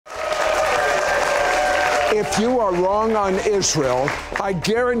If you are wrong on Israel, I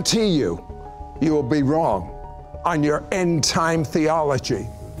guarantee you, you will be wrong on your end-time theology.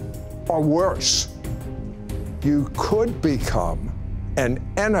 Or worse, you could become an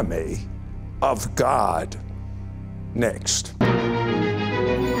enemy of God. Next. Hey,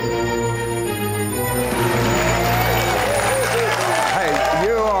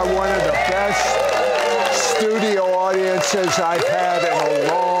 you are one of the best studio audiences I've had in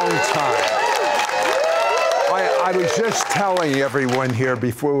a long time. I was just telling everyone here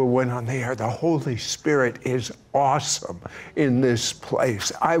before we went on the air, the Holy Spirit is awesome in this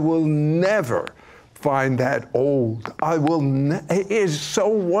place. I will never find that old. It is so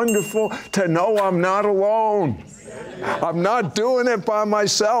wonderful to know I'm not alone. I'm not doing it by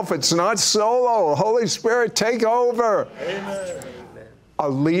myself. It's not solo. Holy Spirit, take over. Amen. A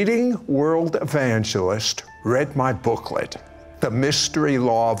leading world evangelist read my booklet, The Mystery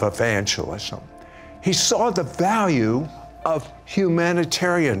Law of Evangelism. He saw the value of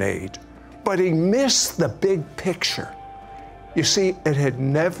humanitarian aid, but he missed the big picture. You see, it had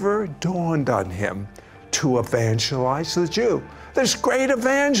never dawned on him to evangelize the Jew. This great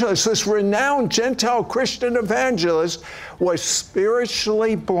evangelist, this renowned Gentile Christian evangelist, was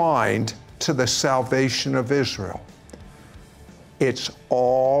spiritually blind to the salvation of Israel. It's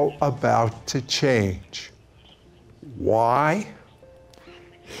all about to change. Why?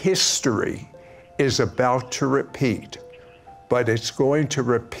 History is about to repeat, but it's going to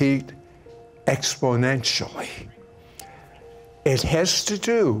repeat exponentially. It has to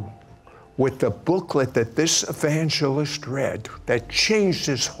do with the booklet that this evangelist read that changed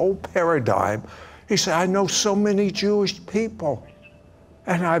his whole paradigm. He said, I know so many Jewish people,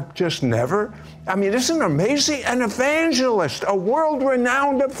 and I've just never, isn't it amazing? An evangelist, a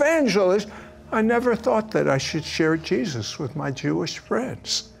world-renowned evangelist. I never thought that I should share Jesus with my Jewish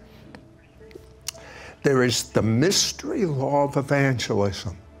friends. There is the mystery law of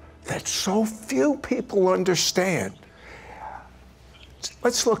evangelism that so few people understand.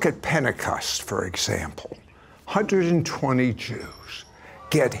 Let's look at Pentecost, for example. 120 Jews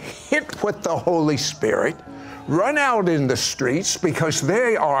get hit with the Holy Spirit, run out in the streets because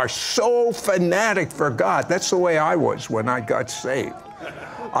they are so fanatic for God. That's the way I was when I got saved.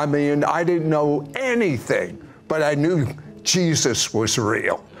 I didn't know anything, but I knew Jesus was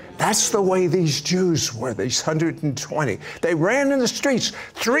real. That's the way these Jews were, these 120. They ran in the streets.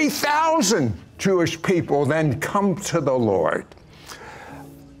 3,000 Jewish people then come to the Lord.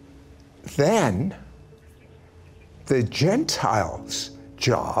 Then the Gentiles'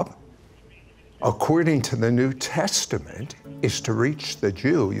 job, according to the New Testament, is to reach the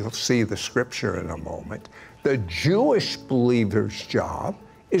Jew. You'll see the scripture in a moment. The Jewish believer's job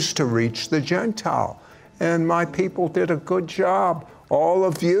is to reach the Gentile. And my people did a good job. All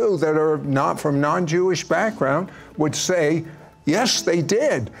of you that are not from non-Jewish background would say, yes, they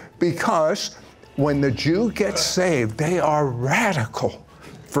did, because when the Jew gets saved, they are radical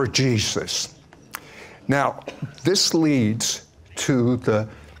for Jesus. Now, this leads to the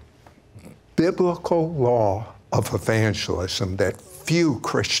biblical law of evangelism that few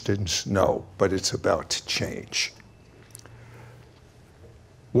Christians know, but it's about to change.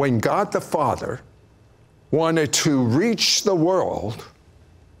 When God the Father wanted to reach the world,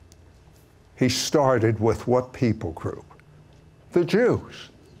 he started with what people group? The Jews.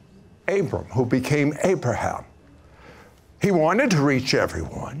 Abram, who became Abraham. He wanted to reach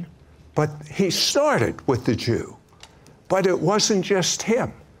everyone, but he started with the Jew. But it wasn't just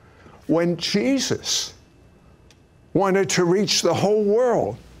him. When Jesus wanted to reach the whole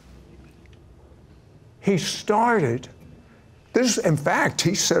world, he started this. In fact,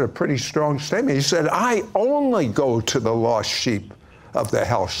 he said a pretty strong statement. He said, I only go to the lost sheep of the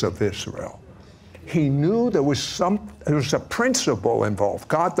house of Israel. He knew there was a principle involved.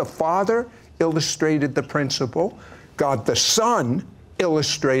 God the Father illustrated the principle. God the Son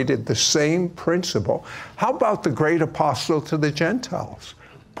illustrated the same principle. How about the great apostle to the Gentiles,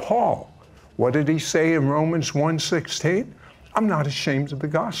 Paul? What did he say in Romans 1:16? I'm not ashamed of the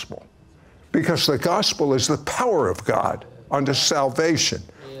gospel, because the gospel is the power of God unto salvation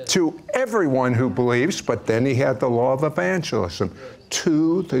to everyone who believes. But then he had the law of evangelism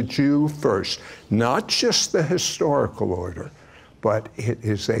to the Jew first, not just the historical order, but it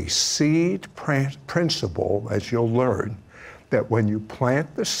is a seed principle, as you'll learn, that when you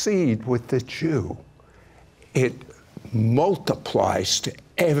plant the seed with the Jew, it multiplies to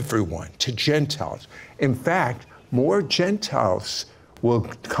everyone, to Gentiles. In fact, more Gentiles will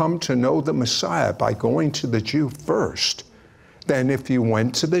come to know the Messiah by going to the Jew first than if you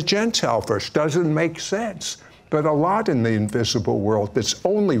went to the Gentile first. Doesn't make sense. But a lot in the invisible world that's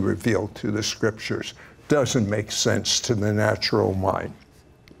only revealed to the scriptures doesn't make sense to the natural mind.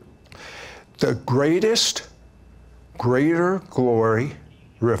 The greater glory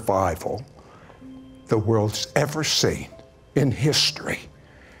revival the world's ever seen in history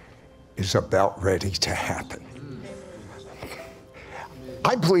is about ready to happen.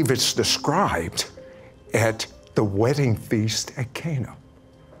 I believe it's described at the wedding feast at Cana.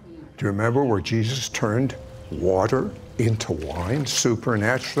 Do you remember where Jesus turned water into wine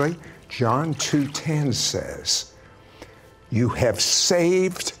supernaturally? John 2:10 says, "You have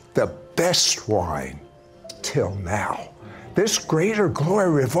saved the best wine till now." This greater glory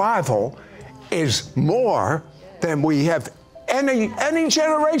revival is more than we have any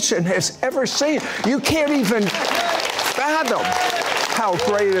generation has ever seen. You can't even fathom how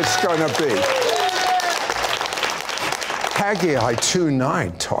great it's going to be. Haggai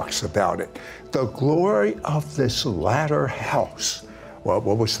 2:9 talks about it. The glory of this latter house. Well,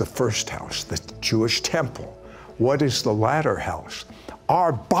 what was the first house? The Jewish temple. What is the latter house?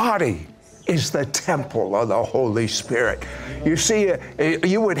 Our body is the temple of the Holy Spirit. You see,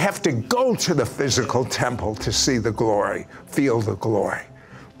 you would have to go to the physical temple to see the glory, feel the glory.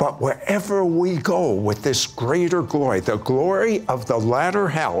 But wherever we go with this greater glory, the glory of the latter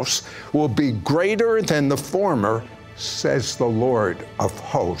house will be greater than the former, says the Lord of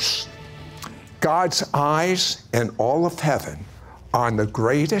hosts. God's eyes and all of heaven on the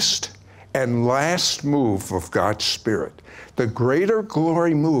greatest and last move of God's Spirit. The greater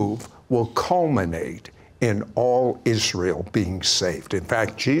glory move will culminate in all Israel being saved. In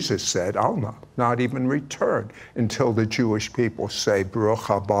fact, Jesus said, I'll not even return until the Jewish people say, Baruch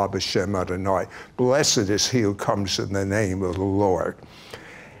haba b'shem Adonai. Blessed is he who comes in the name of the Lord.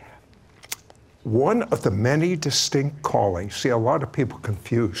 One of the many distinct callings, see, a lot of people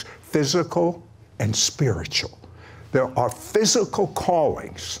confuse physical and spiritual. There are physical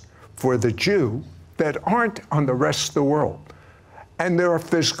callings for the Jew that aren't on the rest of the world. And there are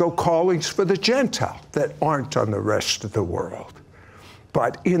physical callings for the Gentile that aren't on the rest of the world.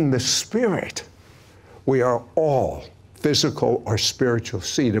 But in the Spirit, we are all physical or spiritual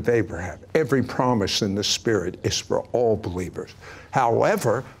seed of Abraham. Every promise in the Spirit is for all believers.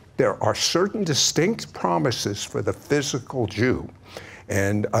 However, there are certain distinct promises for the physical Jew,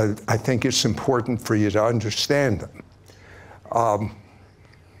 and I think it's important for you to understand them.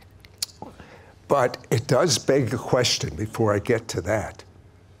 But it does beg a question before I get to that.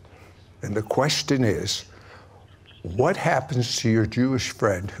 And the question is, what happens to your Jewish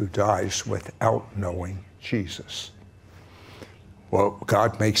friend who dies without knowing Jesus? Well,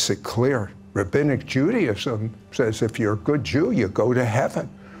 God makes it clear. Rabbinic Judaism says if you're a good Jew, you go to heaven.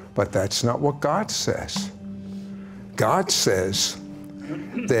 But that's not what God says. God says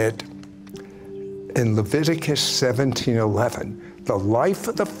that in Leviticus 17:11, the life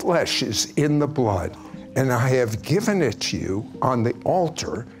of the flesh is in the blood, and I have given it to you on the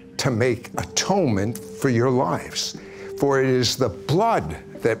altar to make atonement for your lives. For it is the blood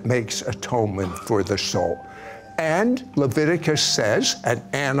that makes atonement for the soul. And Leviticus says an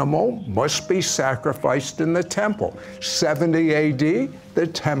animal must be sacrificed in the temple. 70 AD, the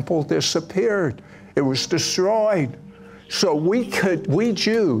temple disappeared. It was destroyed. So we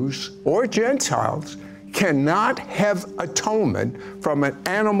Jews or Gentiles cannot have atonement from an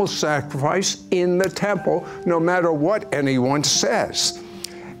animal sacrifice in the temple, no matter what anyone says.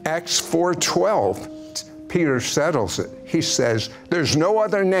 Acts 4:12, Peter settles it. He says, there's no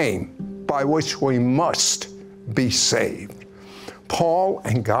other name by which we must be saved. Paul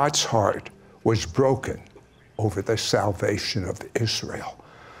and God's heart was broken over the salvation of Israel.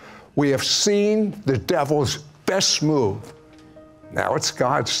 We have seen the devil's best move. Now it's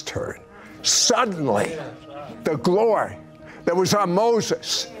God's turn. Suddenly, the glory that was on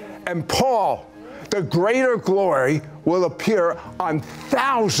Moses and Paul, the greater glory will appear on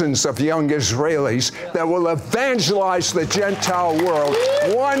thousands of young Israelis that will evangelize the Gentile world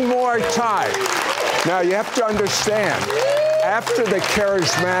one more time. Now, you have to understand, after the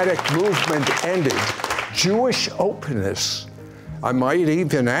charismatic movement ended, Jewish openness, I might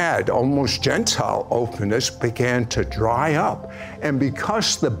even add almost Gentile openness, began to dry up. And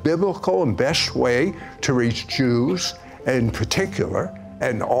because the biblical and best way to reach Jews in particular,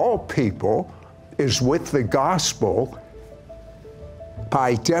 and all people, is with the gospel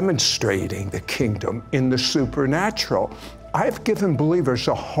by demonstrating the kingdom in the supernatural. I've given believers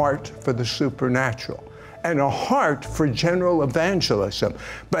a heart for the supernatural and a heart for general evangelism.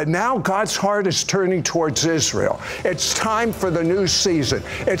 But now God's heart is turning towards Israel. It's time for the new season.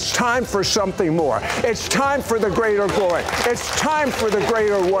 It's time for something more. It's time for the greater glory. It's time for the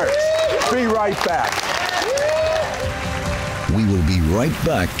greater works. Be right back. We will be right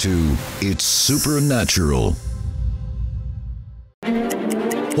back to It's Supernatural.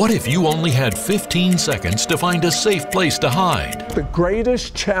 What if you only had 15 seconds to find a safe place to hide? The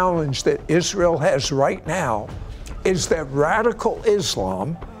greatest challenge that Israel has right now is that radical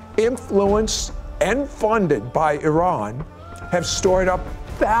Islam, influenced and funded by Iran, have stored up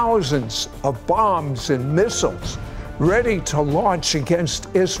thousands of bombs and missiles ready to launch against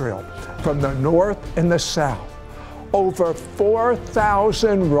Israel from the north and the south. Over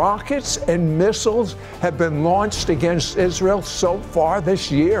 4,000 rockets and missiles have been launched against Israel so far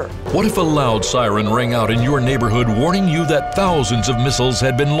this year. What if a loud siren rang out in your neighborhood warning you that thousands of missiles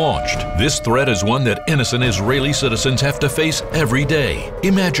had been launched? This threat is one that innocent Israeli citizens have to face every day.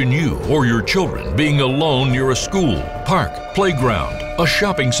 Imagine you or your children being alone near a school, park, playground, a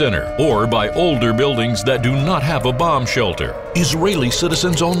shopping center, or by older buildings that do not have a bomb shelter. Israeli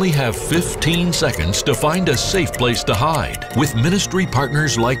citizens only have 15 seconds to find a safe place to hide. With ministry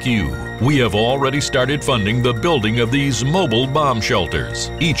partners like you, we have already started funding the building of these mobile bomb shelters.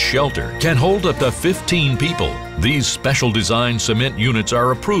 Each shelter can hold up to 15 people. These special design cement units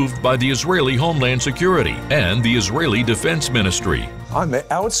are approved by the Israeli Homeland Security and the Israeli Defense Ministry. On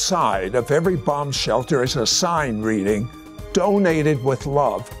the outside of every bomb shelter is a sign reading, "Donated with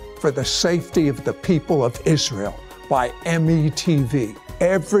love for the safety of the people of Israel" by METV.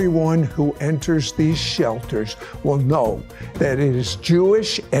 Everyone who enters these shelters will know that it is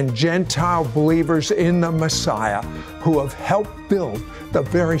Jewish and Gentile believers in the Messiah who have helped build the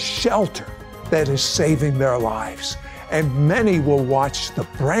very shelter that is saving their lives. And many will watch the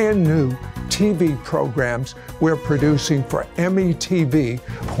brand new TV programs we're producing for METV,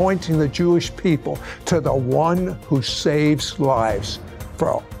 pointing the Jewish people to the one who saves lives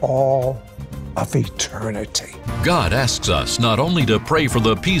for all of eternity. God asks us not only to pray for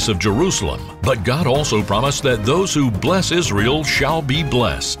the peace of Jerusalem, but God also promised that those who bless Israel shall be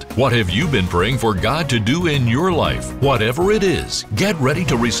blessed. What have you been praying for God to do in your life? Whatever it is, get ready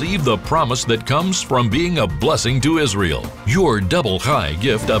to receive the promise that comes from being a blessing to Israel. Your double high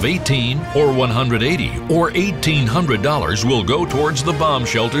gift of $18 or $180 or $1,800 will go towards the bomb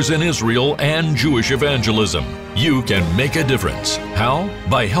shelters in Israel and Jewish evangelism. You can make a difference. How?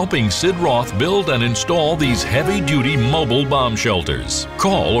 By helping Sid Roth build and install these heavy-duty mobile bomb shelters.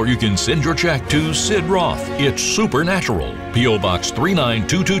 Call or you can send your check to Sid Roth. It's Supernatural. P.O. Box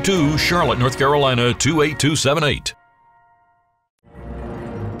 39222, Charlotte, North Carolina 28278.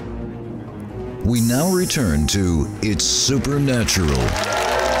 We now return to It's Supernatural.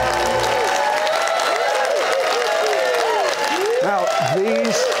 Now,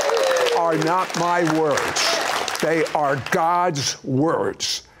 these are not my words. They are God's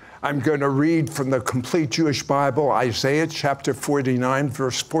words. I'm going to read from the Complete Jewish Bible, Isaiah chapter 49,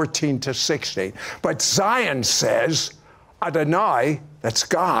 verse 14 to 16. But Zion says, Adonai, that's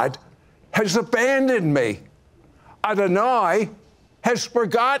God, has abandoned me. Adonai has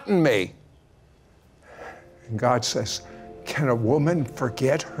forgotten me. And God says, can a woman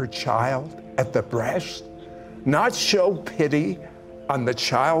forget her child at the breast? Not show pity on the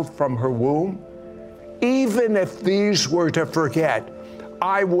child from her womb? Even if these were to forget,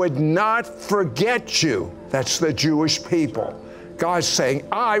 I would not forget you. That's the Jewish people. God's saying,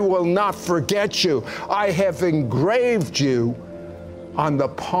 I will not forget you. I have engraved you on the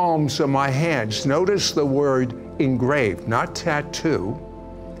palms of my hands. Notice the word engraved, not tattoo.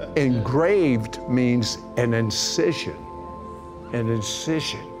 Engraved means an incision. An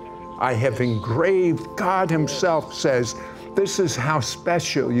incision. I have engraved, God himself says, this is how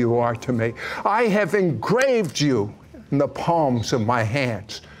special you are to me. I have engraved you in the palms of my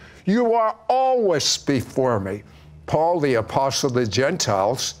hands. You are always before me. Paul, the apostle of the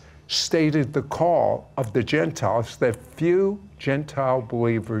Gentiles, stated the call of the Gentiles that few Gentile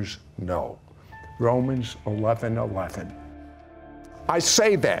believers know. Romans 11:11. I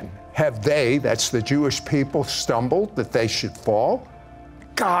say then, have they, that's the Jewish people, stumbled that they should fall?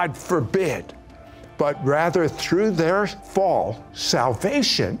 God forbid. But rather through their fall,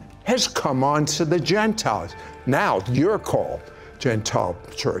 salvation has come on to the Gentiles. Now you're called, Gentile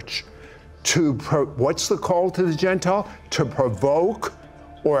church, to, what's the call to the Gentile? To provoke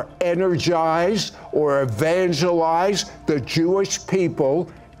or energize or evangelize the Jewish people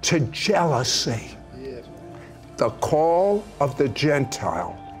to jealousy. Yes. The call of the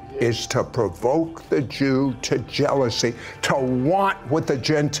Gentile is to provoke the Jew to jealousy, to want what the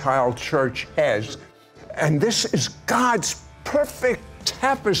Gentile church has. And this is God's perfect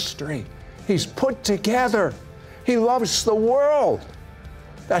tapestry he's put together. He loves the world.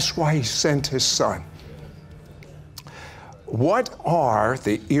 That's why he sent his son. What are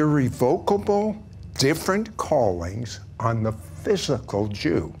the irrevocable different callings on the physical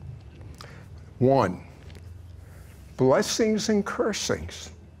Jew. 1, blessings and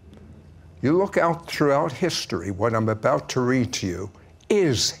cursings. You look out throughout history, what I'm about to read to you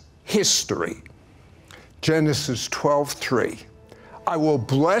is history. Genesis 12:3. I will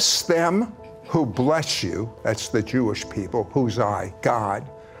bless them who bless you. That's the Jewish people. Who's I? God.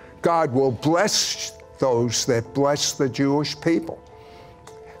 God will bless those that bless the Jewish people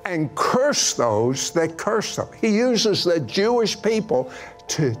and curse those that curse them. He uses the Jewish people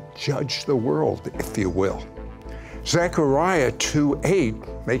to judge the world, if you will. Zechariah 2:8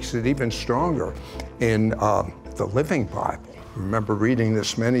 makes it even stronger in the Living Bible. I remember reading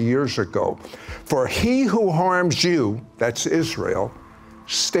this many years ago. For he who harms you, that's Israel,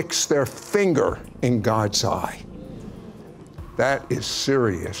 sticks their finger in God's eye. That is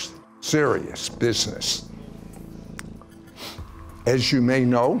serious, serious business. As you may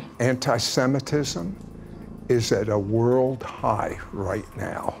know, anti-Semitism is at a world high right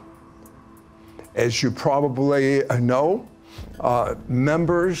now. As you probably know,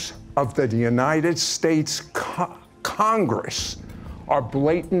 members of the United States Congress are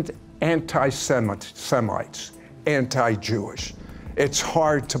blatant anti-Semites, anti-Jewish. It's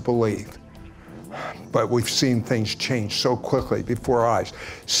hard to believe, but we've seen things change so quickly before our eyes.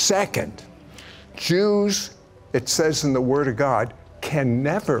 Second, Jews, it says in the Word of God, can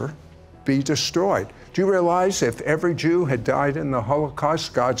never be destroyed. Do you realize if every Jew had died in the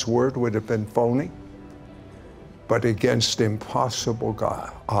Holocaust, God's word would have been phony? But against impossible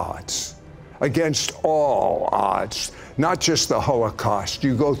odds, against all odds, not just the Holocaust,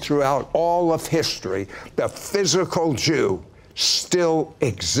 you go throughout all of history, the physical Jew still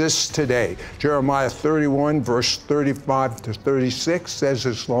exists today. Jeremiah 31, verse 35 to 36 says,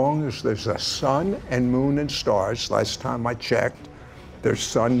 as long as there's a sun and moon and stars, last time I checked, there's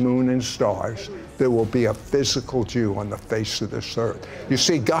sun, moon, and stars, there will be a physical Jew on the face of this earth. You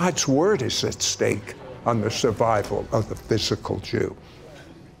see, God's word is at stake on the survival of the physical Jew.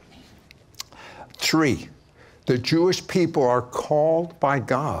 3, the Jewish people are called by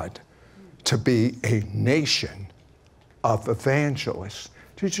God to be a nation of evangelists.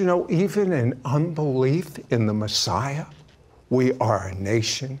 Did you know, even in unbelief in the Messiah, we are a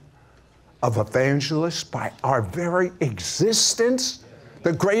nation of evangelists by our very existence?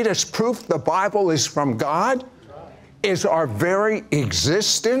 The greatest proof the Bible is from God is our very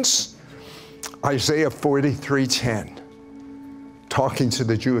existence. Isaiah 43:10, talking to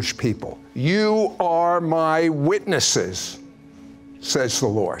the Jewish people. You are my witnesses, says the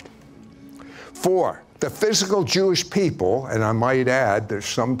Lord. 4, the physical Jewish people, and I might add, there's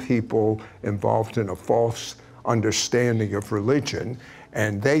some people involved in a false understanding of religion,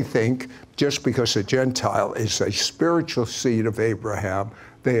 and they think just because a Gentile is a spiritual seed of Abraham,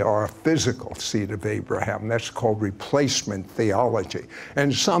 they are a physical seed of Abraham. That's called replacement theology.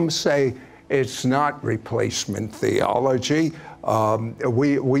 And some say it's not replacement theology.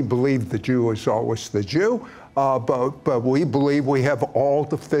 We believe the Jew is always the Jew, but we believe we have all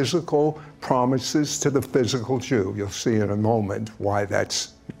the physical promises to the physical Jew. You'll see in a moment why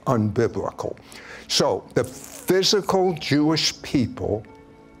that's unbiblical. So the physical Jewish people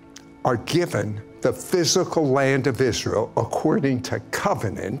are given the physical land of Israel according to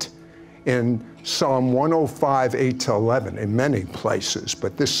covenant in Psalm 105, 8-11, in many places,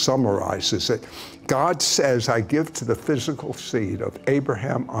 but this summarizes it. God says, I give to the physical seed of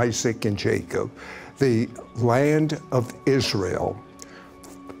Abraham, Isaac, and Jacob the land of Israel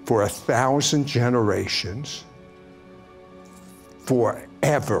for 1,000 generations,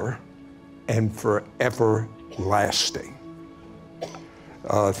 forever and for everlasting.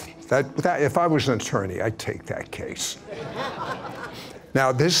 If I was an attorney, I'd take that case.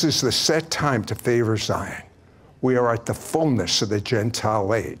 Now, this is the set time to favor Zion. We are at the fullness of the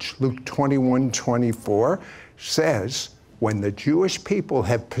Gentile age. Luke 21:24 says, when the Jewish people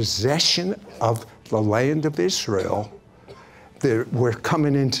have possession of the land of Israel, we're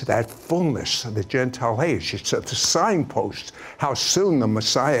coming into that fullness of the Gentile age. It's a signpost how soon the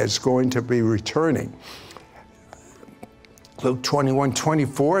Messiah is going to be returning. Luke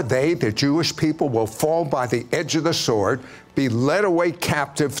 21:24, they, the Jewish people, will fall by the edge of the sword, be led away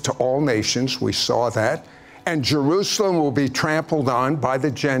captive to all nations. We saw that. And Jerusalem will be trampled on by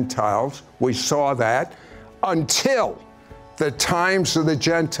the Gentiles. We saw that. Until the times of the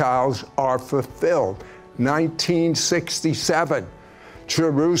Gentiles are fulfilled. 1967,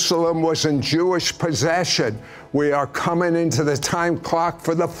 Jerusalem was in Jewish possession. We are coming into the time clock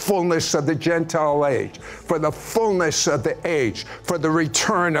for the fullness of the Gentile age, for the fullness of the age, for the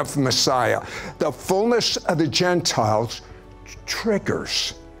return of Messiah. The fullness of the Gentiles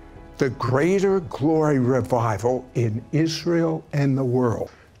triggers the greater glory revival in Israel and the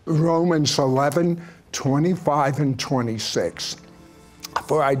world. Romans 11:25 and 26.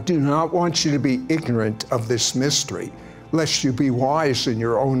 For I do not want you to be ignorant of this mystery, lest you be wise in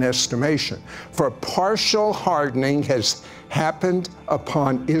your own estimation. For partial hardening has happened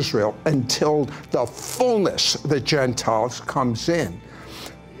upon Israel until the fullness of the Gentiles comes in.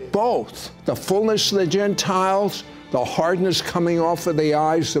 Both the fullness of the Gentiles, the hardness coming off of the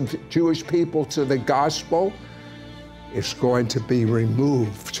eyes of Jewish people to the gospel, is going to be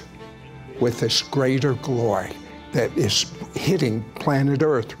removed with this greater glory that is hitting planet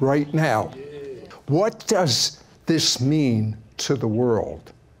Earth right now. What does this mean to the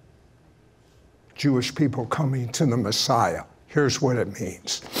world? Jewish people coming to the Messiah. Here's what it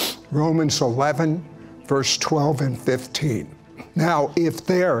means. Romans 11, verse 12 and 15. Now, if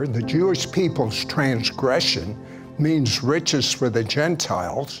the Jewish people's transgression means riches for the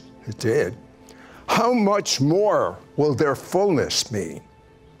Gentiles, it did, how much more will their fullness mean?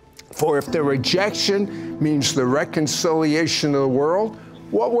 For if their rejection means the reconciliation of the world,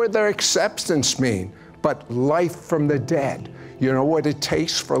 what will their acceptance mean but life from the dead? You know what it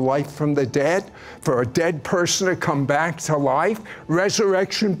takes for life from the dead? For a dead person to come back to life?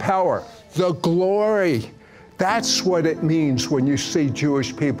 Resurrection power, the glory. That's what it means when you see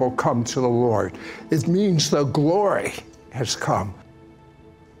Jewish people come to the Lord. It means the glory has come.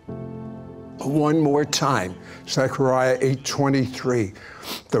 One more time, Zechariah 8:23,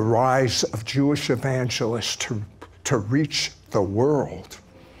 the rise of Jewish evangelists to reach the world.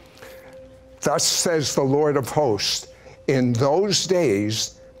 Thus says the Lord of hosts, in those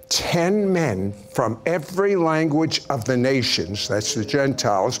days, 10 men from every language of the nations, that's the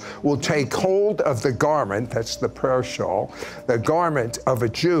Gentiles, will take hold of the garment, that's the prayer shawl, the garment of a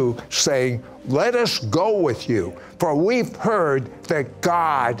Jew, saying, let us go with you, for we've heard that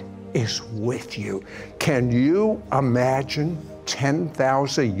God is with you. Can you imagine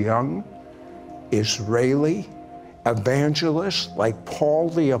 10,000 young Israeli evangelists like Paul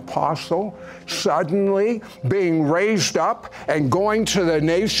the Apostle suddenly being raised up and going to the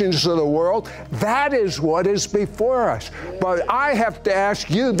nations of the world? That is what is before us. But I have to ask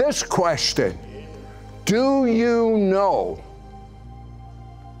you this question. Do you know?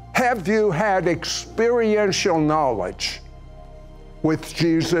 Have you had experiential knowledge with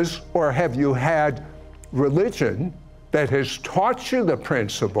Jesus, or have you had religion that has taught you the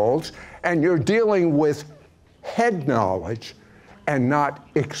principles and you're dealing with head knowledge and not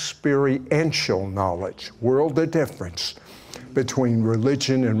experiential knowledge? World of difference between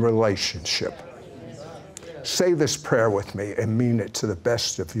religion and relationship. Say this prayer with me and mean it to the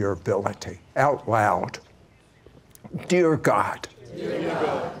best of your ability, out loud. Dear God,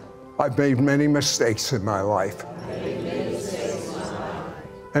 I've made many mistakes in my life.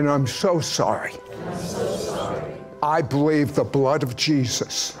 And I'm so sorry. I believe the blood of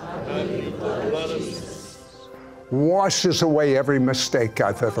Jesus washes away every mistake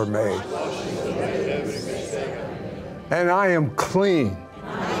I've ever made. And I am clean.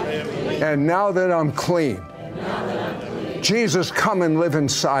 And now that I'm clean, Jesus, come and live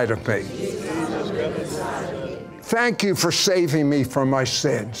inside of me. Thank you for saving me from my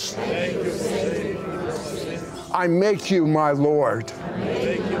sins. I make you my Lord.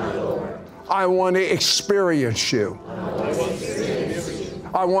 I want to experience you.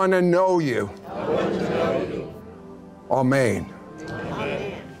 I want to know you. Amen.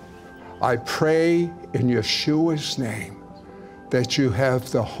 I pray in Yeshua's name that you have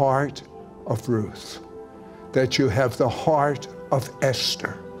the heart of Ruth, that you have the heart of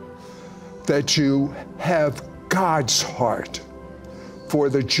Esther, that you have God's heart for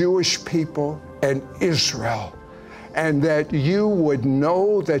the Jewish people and Israel, and that you would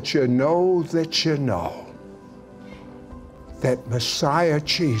know that you know that you know that Messiah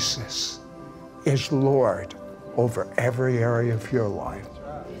Jesus is Lord over every area of your life.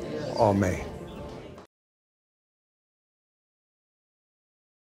 Amen.